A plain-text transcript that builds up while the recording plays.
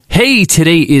Hey,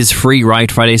 today is Free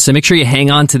Ride Friday, so make sure you hang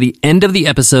on to the end of the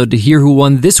episode to hear who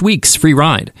won this week's free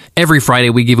ride. Every Friday,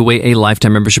 we give away a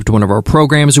lifetime membership to one of our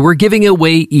programs. We're giving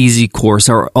away Easy Course,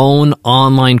 our own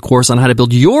online course on how to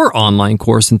build your online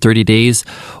course in 30 days.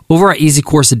 Over at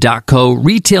easycourse.co,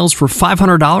 retails for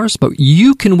 $500, but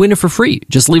you can win it for free.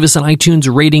 Just leave us an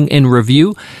iTunes rating and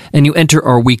review, and you enter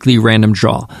our weekly random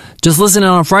draw. Just listen in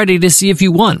on Friday to see if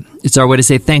you won. It's our way to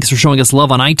say thanks for showing us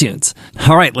love on iTunes.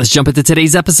 All right, let's jump into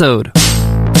today's episode.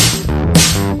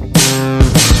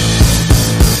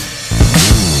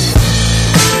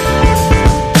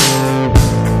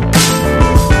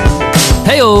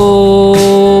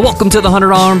 Heyo! Welcome to the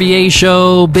 $100 MBA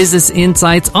Show, business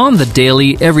insights on the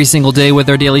daily, every single day with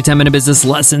our daily 10-minute business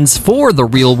lessons for the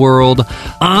real world.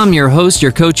 I'm your host,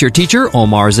 your coach, your teacher,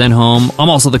 Omar Zenhom. I'm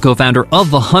also the co-founder of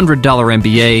the $100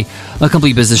 MBA, a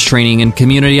complete business training and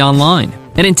community online.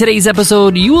 And in today's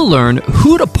episode, you will learn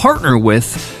who to partner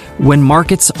with when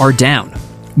markets are down.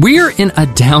 We're in a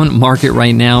down market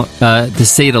right now, to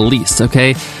say the least,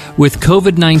 okay? With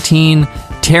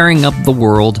COVID-19 tearing up the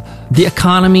world, the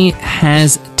economy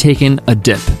has taken a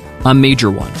dip, a major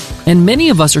one. And many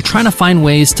of us are trying to find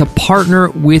ways to partner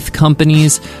with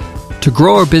companies to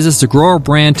grow our business, to grow our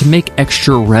brand, to make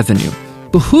extra revenue.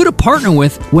 But who to partner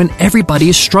with when everybody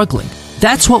is struggling?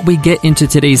 That's what we get into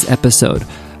today's episode.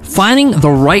 Finding the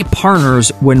right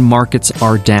partners when markets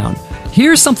are down.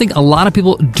 Here's something a lot of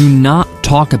people do not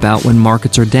talk about when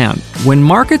markets are down. When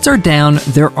markets are down,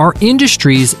 there are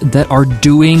industries that are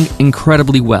doing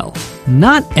incredibly well.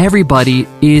 Not everybody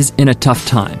is in a tough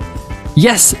time.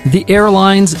 Yes, the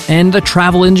airlines and the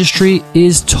travel industry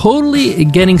is totally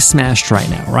getting smashed right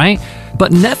now, right?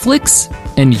 But Netflix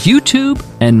and YouTube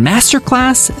and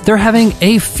Masterclass, they're having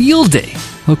a field day,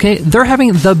 okay? They're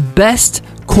having the best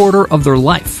quarter of their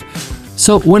life.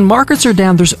 So when markets are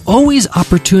down, there's always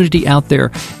opportunity out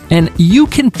there, and you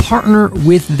can partner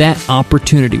with that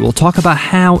opportunity. We'll talk about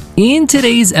how in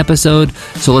today's episode.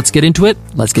 So let's get into it.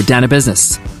 Let's get down to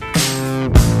business.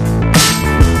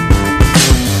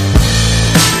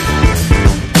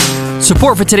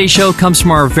 Support for today's show comes from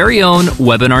our very own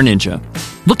Webinar Ninja.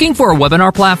 Looking for a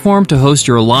webinar platform to host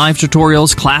your live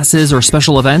tutorials, classes, or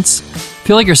special events?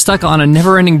 Feel like you're stuck on a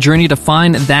never-ending journey to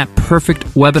find that perfect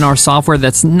webinar software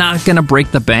that's not going to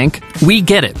break the bank? We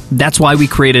get it. That's why we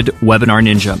created Webinar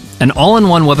Ninja, an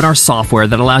all-in-one webinar software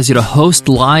that allows you to host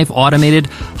live, automated,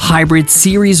 hybrid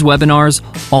series webinars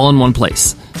all in one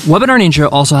place. Webinar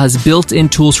Ninja also has built-in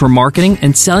tools for marketing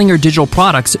and selling your digital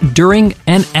products during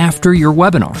and after your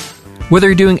webinar. Whether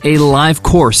you're doing a live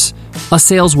course, a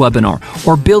sales webinar,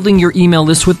 or building your email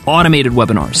list with automated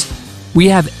webinars, we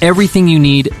have everything you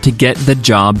need to get the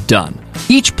job done.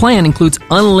 Each plan includes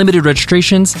unlimited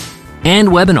registrations and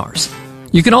webinars.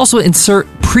 You can also insert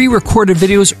pre-recorded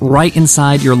videos right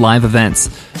inside your live events.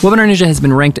 Webinar Ninja has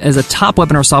been ranked as a top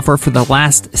webinar software for the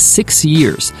last 6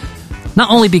 years. Not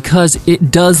only because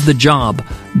it does the job,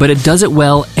 but it does it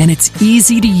well and it's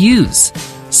easy to use.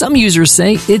 Some users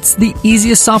say it's the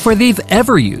easiest software they've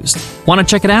ever used. Want to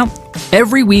check it out?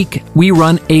 Every week, we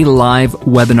run a live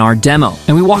webinar demo,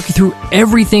 and we walk you through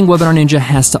everything Webinar Ninja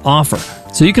has to offer,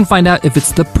 so you can find out if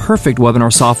it's the perfect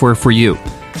webinar software for you.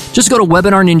 Just go to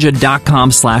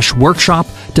webinarninja.com/workshop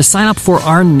to sign up for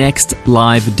our next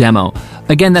live demo.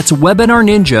 Again, that's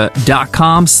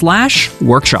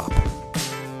webinarninja.com/workshop.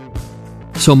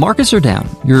 So markets are down.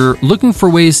 You're looking for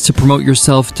ways to promote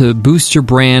yourself, to boost your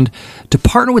brand, to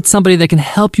partner with somebody that can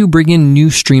help you bring in new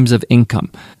streams of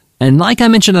income. And like I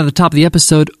mentioned at the top of the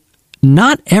episode,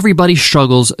 not everybody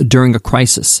struggles during a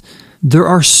crisis. There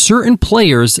are certain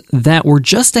players that were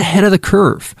just ahead of the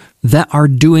curve, that are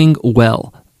doing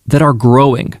well, that are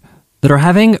growing, that are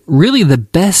having really the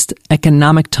best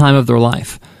economic time of their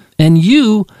life. And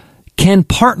you can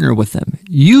partner with them.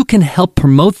 You can help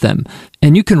promote them,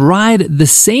 and you can ride the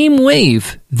same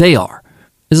wave they are,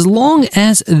 as long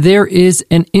as there is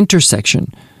an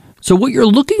intersection. So what you're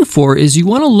looking for is you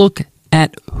want to look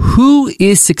at who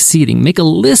is succeeding. Make a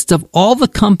list of all the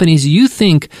companies you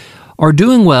think are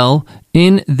doing well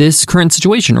in this current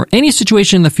situation or any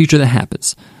situation in the future that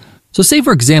happens. So say,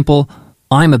 for example,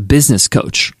 I'm a business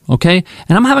coach, okay?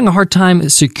 And I'm having a hard time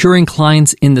securing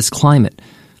clients in this climate.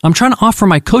 I'm trying to offer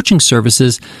my coaching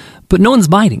services, but no one's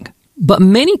biting. But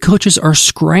many coaches are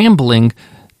scrambling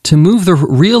to move their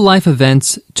real-life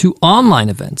events to online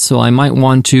events. So I might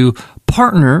want to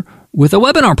partner with a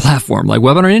webinar platform like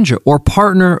Webinar Ninja, or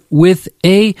partner with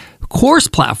a course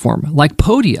platform like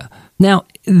Podia. Now,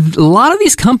 a lot of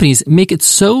these companies make it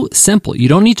so simple. You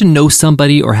don't need to know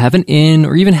somebody or have an in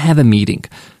or even have a meeting.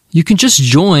 You can just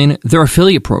join their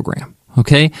affiliate program,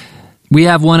 okay? We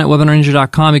have one at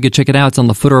webinarninja.com. You can check it out. It's on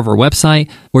the footer of our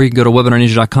website, or you can go to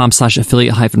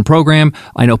webinarninja.com/affiliate-program.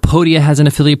 I know Podia has an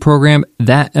affiliate program.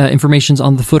 That information's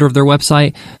on the footer of their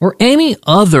website, or any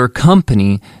other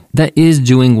company that is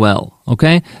doing well,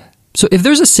 okay? So if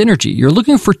there's a synergy, you're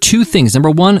looking for two things.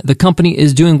 Number one, the company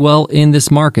is doing well in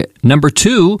this market. Number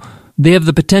two, they have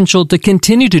the potential to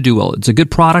continue to do well. It's a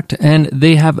good product, and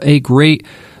they have a great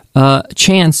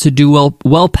chance to do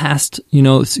well past,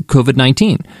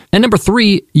 COVID-19. And number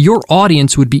three, your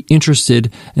audience would be interested,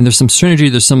 and there's some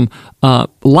synergy, there's some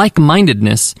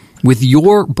like-mindedness with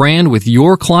your brand, with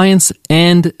your clients,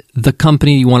 and the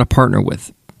company you want to partner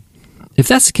with. If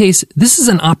that's the case, this is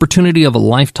an opportunity of a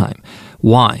lifetime.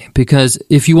 Why? Because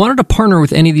if you wanted to partner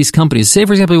with any of these companies, say,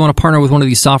 for example, you want to partner with one of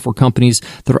these software companies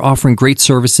that are offering great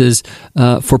services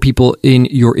for people in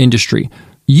your industry,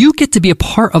 you get to be a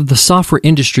part of the software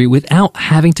industry without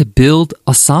having to build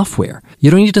a software.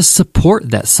 You don't need to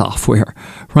support that software,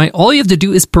 right? All you have to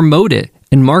do is promote it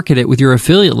and market it with your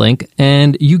affiliate link,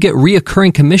 and you get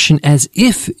reoccurring commission as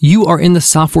if you are in the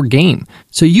software game.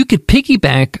 So you could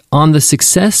piggyback on the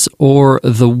success or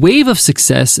the wave of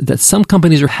success that some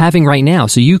companies are having right now.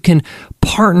 So you can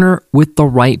partner with the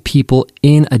right people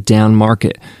in a down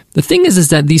market. The thing is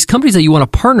that these companies that you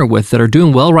want to partner with that are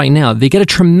doing well right now, they get a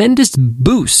tremendous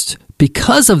boost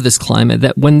because of this climate,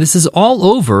 that when this is all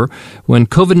over, when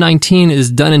COVID-19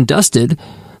 is done and dusted,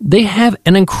 they have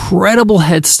an incredible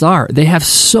head start. They have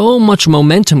so much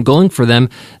momentum going for them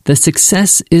that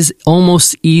success is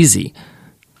almost easy.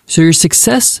 So your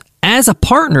success as a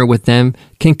partner with them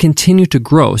can continue to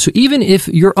grow. So even if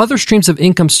your other streams of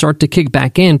income start to kick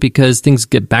back in because things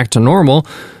get back to normal,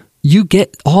 you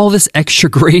get all this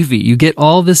extra gravy. You get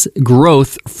all this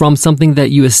growth from something that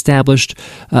you established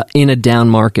in a down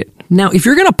market. Now, if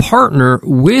you're going to partner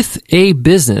with a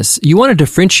business, you want to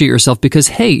differentiate yourself because,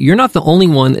 hey, you're not the only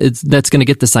one that's going to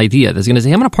get this idea that's going to say,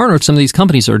 I'm going to partner with some of these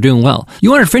companies that are doing well. You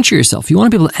want to differentiate yourself. You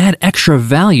want to be able to add extra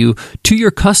value to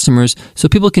your customers so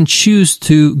people can choose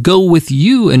to go with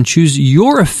you and choose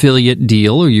your affiliate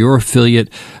deal or your affiliate,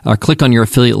 click on your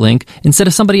affiliate link instead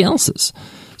of somebody else's.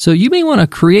 So you may want to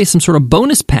create some sort of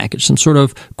bonus package, some sort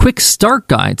of quick start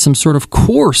guide, some sort of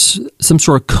course, some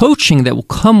sort of coaching that will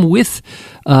come with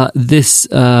this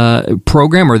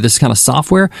program or this kind of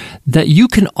software that you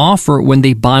can offer when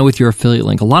they buy with your affiliate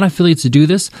link. A lot of affiliates do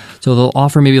this. So they'll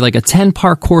offer maybe like a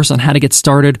 10-part course on how to get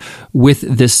started with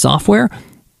this software.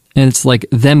 And it's like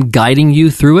them guiding you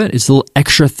through it. It's a little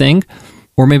extra thing.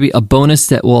 Or maybe a bonus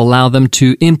that will allow them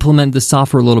to implement the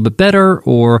software a little bit better,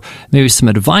 or maybe some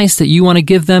advice that you want to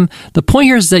give them. The point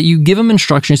here is that you give them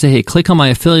instructions, say, hey, click on my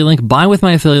affiliate link, buy with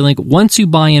my affiliate link. Once you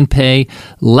buy and pay,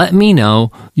 let me know.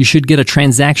 You should get a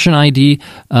transaction ID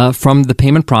from the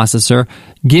payment processor.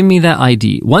 Give me that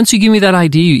ID. Once you give me that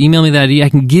ID, you email me that ID, I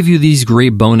can give you these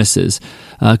great bonuses.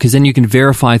 Because then you can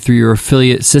verify through your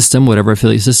affiliate system, whatever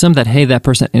affiliate system, that, hey, that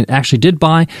person actually did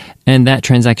buy and that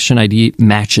transaction ID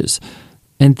matches.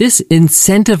 And this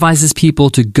incentivizes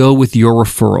people to go with your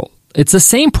referral. It's the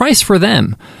same price for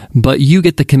them, but you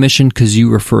get the commission because you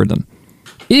refer them.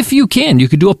 If you can, you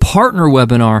could do a partner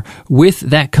webinar with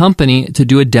that company to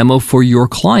do a demo for your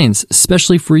clients,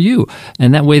 especially for you.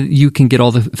 And that way you can get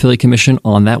all the affiliate commission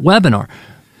on that webinar.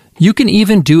 You can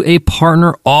even do a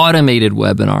partner automated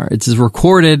webinar. It's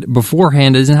recorded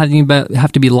beforehand. It doesn't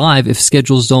have to be live if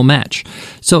schedules don't match.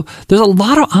 So there's a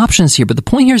lot of options here, but the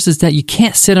point here is that you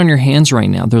can't sit on your hands right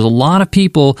now. There's a lot of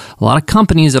people, a lot of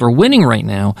companies that are winning right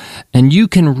now, and you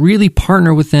can really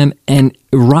partner with them and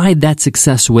ride that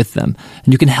success with them.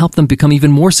 And you can help them become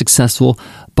even more successful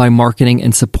by marketing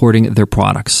and supporting their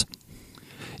products.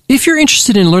 If you're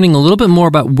interested in learning a little bit more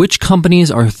about which companies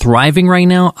are thriving right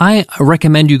now, I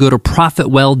recommend you go to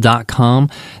profitwell.com.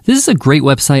 This is a great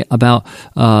website about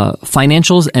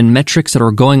financials and metrics that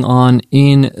are going on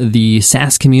in the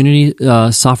SaaS community,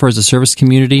 software as a service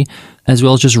community, as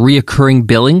well as just reoccurring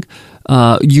billing.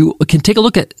 You can take a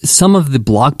look at some of the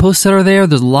blog posts that are there.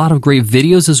 There's a lot of great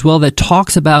videos as well that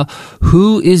talks about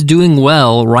who is doing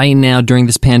well right now during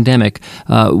this pandemic,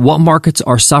 what markets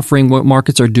are suffering, what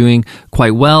markets are doing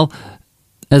quite well,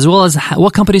 as well as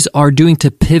what companies are doing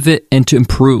to pivot and to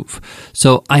improve.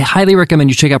 So I highly recommend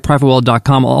you check out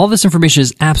profitwell.com. All this information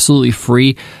is absolutely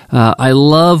free. I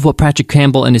love what Patrick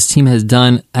Campbell and his team has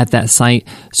done at that site,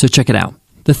 so check it out.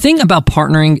 The thing about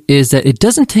partnering is that it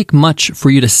doesn't take much for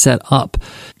you to set up.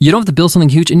 You don't have to build something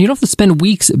huge, and you don't have to spend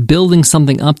weeks building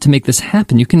something up to make this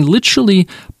happen. You can literally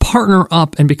partner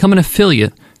up and become an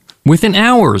affiliate within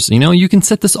hours. You can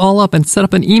set this all up and set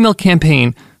up an email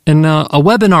campaign and a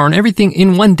webinar and everything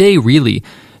in one day, really.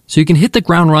 so you can hit the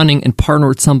ground running and partner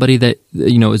with somebody that,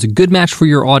 is a good match for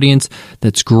your audience,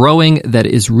 that's growing, that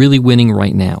is really winning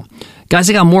right now. Guys,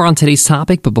 I got more on today's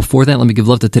topic, but before that, let me give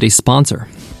love to today's sponsor.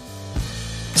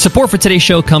 Support for today's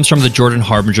show comes from The Jordan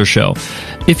Harbinger Show.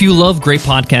 If you love great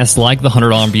podcasts like the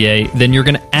 $100 MBA, then you're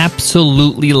going to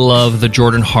absolutely love The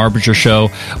Jordan Harbinger Show,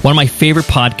 one of my favorite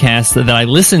podcasts that I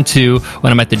listen to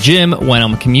when I'm at the gym, when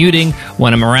I'm commuting,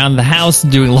 when I'm around the house,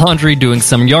 doing laundry, doing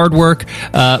some yard work.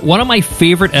 One of my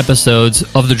favorite episodes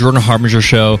of The Jordan Harbinger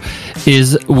Show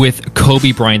is with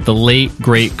Kobe Bryant, the late,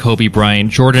 great Kobe Bryant.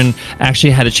 Jordan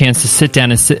actually had a chance to sit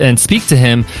down and speak to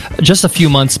him just a few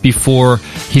months before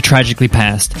he tragically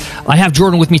passed. I have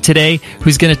Jordan with me today,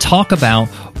 who's going to talk about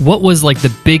what was like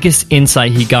the biggest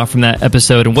insight he got from that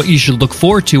episode and what you should look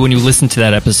forward to when you listen to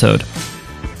that episode.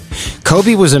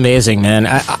 Kobe was amazing, man.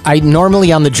 I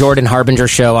normally on the Jordan Harbinger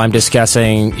Show, I'm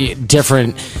discussing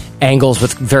different angles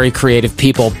with very creative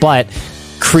people, but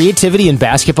creativity in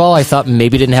basketball, I thought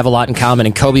maybe didn't have a lot in common,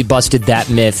 and Kobe busted that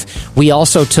myth. We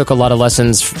also took a lot of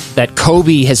lessons that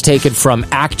Kobe has taken from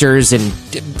actors and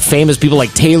famous people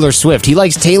like Taylor Swift. He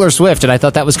likes Taylor Swift, and I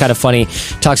thought that was kind of funny.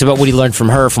 Talks about what he learned from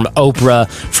her, from Oprah,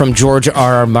 from George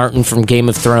R.R. Martin, from Game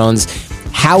of Thrones,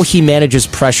 how he manages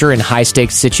pressure in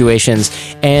high-stakes situations,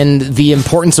 and the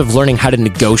importance of learning how to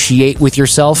negotiate with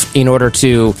yourself in order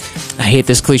to, I hate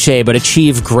this cliche, but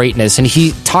achieve greatness. And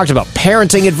he talked about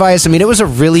parenting advice. I mean, it was a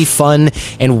really fun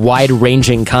and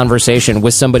wide-ranging conversation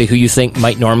with somebody who you think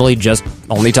might normally just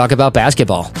only talk about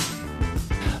basketball.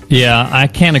 Yeah, I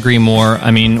can't agree more.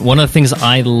 I mean, one of the things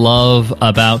I love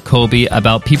about Kobe,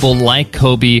 about people like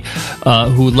Kobe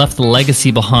who left the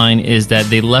legacy behind, is that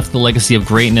they left the legacy of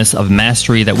greatness, of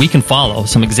mastery that we can follow.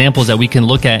 Some examples that we can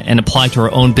look at and apply to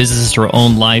our own businesses, to our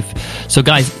own life. So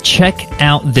guys, check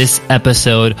out this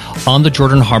episode on The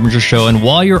Jordan Harbinger Show. And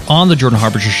while you're on The Jordan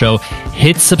Harbinger Show,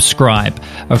 hit subscribe.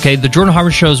 Okay, The Jordan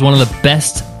Harbinger Show is one of the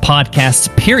best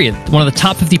podcasts, period. One of the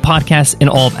top 50 podcasts in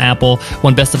all of Apple.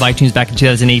 Won Best of iTunes back in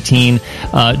 2018.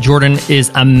 Jordan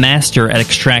is a master at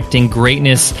extracting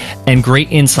greatness and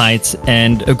great insights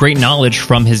and great knowledge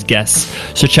from his guests.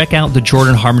 So check out The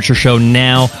Jordan Harbinger Show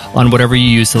now on whatever you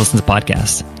use to listen to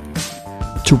podcasts.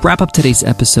 To wrap up today's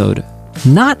episode,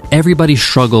 not everybody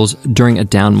struggles during a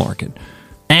down market.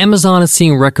 Amazon is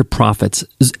seeing record profits.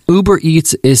 Uber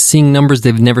Eats is seeing numbers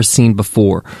they've never seen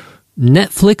before.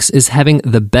 Netflix is having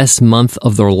the best month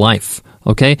of their life,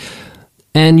 okay?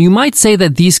 And you might say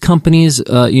that these companies,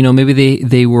 maybe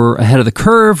they were ahead of the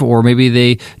curve, or maybe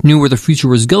they knew where the future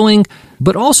was going,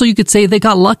 but also you could say they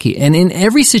got lucky. And in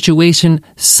every situation,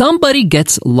 somebody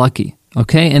gets lucky,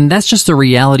 okay? And that's just the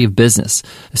reality of business.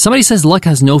 If somebody says luck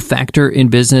has no factor in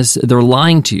business, they're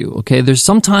lying to you, okay? There's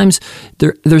factors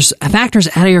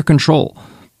out of your control.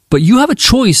 But you have a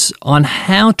choice on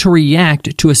how to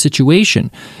react to a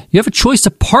situation. You have a choice to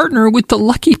partner with the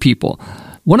lucky people.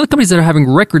 One of the companies that are having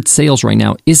record sales right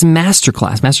now is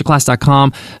Masterclass.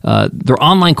 Masterclass.com. They're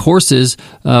online courses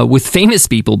with famous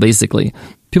people, basically.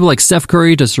 People like Steph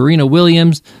Curry to Serena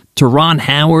Williams to Ron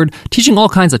Howard, teaching all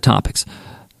kinds of topics.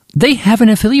 They have an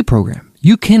affiliate program.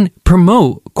 You can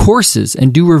promote courses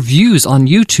and do reviews on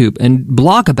YouTube and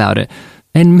blog about it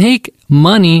and make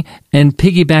money and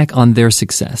piggyback on their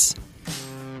success.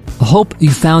 I hope you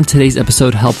found today's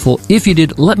episode helpful. If you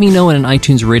did, let me know in an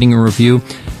iTunes rating and review.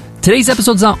 Today's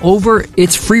episode's not over.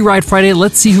 It's Free Ride Friday.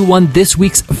 Let's see who won this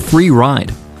week's free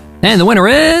ride. And the winner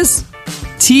is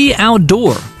T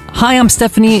Outdoor. Hi, I'm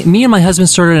Stephanie. Me and my husband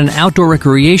started an outdoor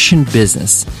recreation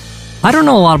business. I don't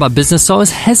know a lot about business, so I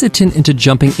was hesitant into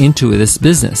jumping into this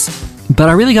business. But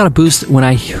I really got a boost when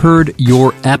I heard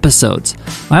your episodes.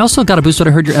 I also got a boost when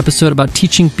I heard your episode about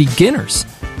teaching beginners.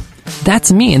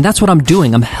 That's me, and that's what I'm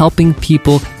doing. I'm helping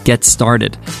people get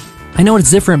started. I know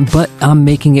it's different, but I'm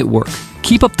making it work.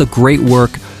 Keep up the great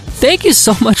work. Thank you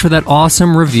so much for that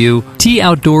awesome review. T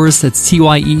Outdoors, that's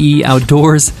Tyee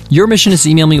Outdoors. Your mission is to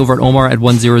email me over at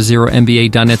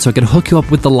omar@100mba.net so I can hook you up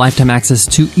with the lifetime access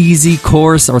to Easy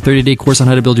Course, our 30-day course on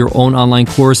how to build your own online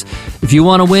course. If you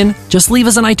want to win, just leave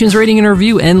us an iTunes rating and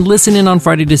review and listen in on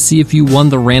Friday to see if you won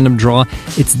the random draw.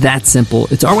 It's that simple.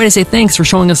 It's our way to say thanks for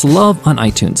showing us love on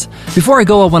iTunes. Before I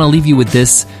go, I want to leave you with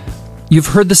this. You've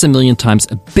heard this a million times.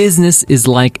 A business is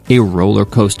like a roller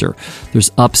coaster. There's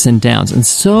ups and downs, and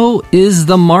so is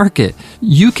the market.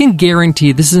 You can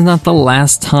guarantee this is not the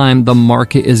last time the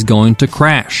market is going to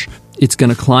crash. It's going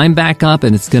to climb back up,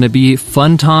 and it's going to be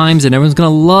fun times, and everyone's going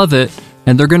to love it,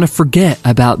 and they're going to forget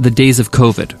about the days of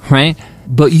COVID, right?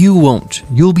 But you won't.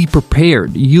 You'll be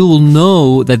prepared. You'll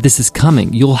know that this is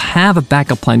coming. You'll have a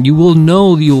backup plan. You will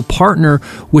know you'll partner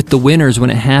with the winners when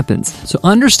it happens. So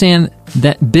understand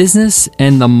that business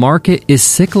and the market is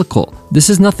cyclical. This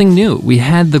is nothing new. We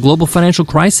had the global financial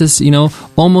crisis,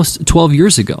 almost 12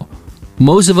 years ago.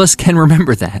 Most of us can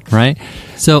remember that, right?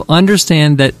 So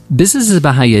understand that business is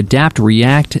about how you adapt,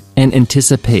 react, and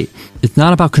anticipate. It's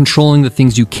not about controlling the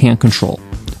things you can't control.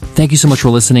 Thank you so much for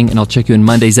listening, and I'll check you in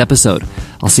Monday's episode.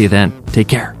 I'll see you then. Take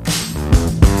care.